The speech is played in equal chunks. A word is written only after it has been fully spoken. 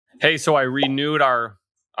Hey, so I renewed our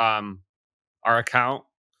account.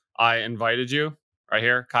 I invited you right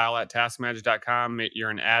here, Kyle at taskmagic.com.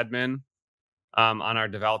 You're an admin on our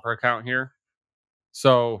developer account here.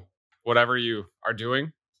 So whatever you are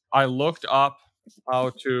doing, I looked up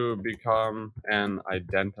how to become an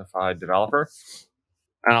identified developer,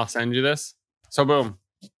 and I'll send you this. So boom,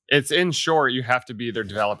 it's in short, you have to be their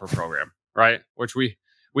developer program, right? Which we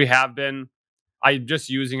have been. I just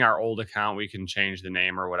using our old account, we can change the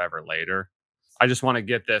name or whatever later. I just want to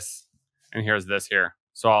get this, and here's this here.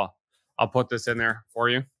 So I'll put this in there for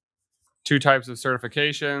you. Two types of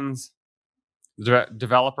certifications: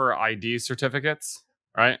 developer ID certificates,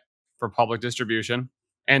 right, for public distribution,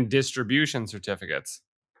 and distribution certificates.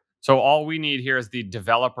 So all we need here is the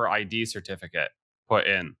developer ID certificate put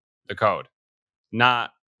in the code, not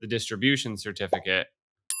the distribution certificate,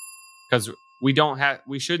 because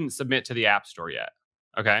we shouldn't submit to the App Store yet.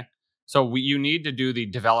 Okay. So you need to do the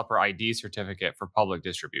developer ID certificate for public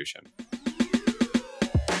distribution.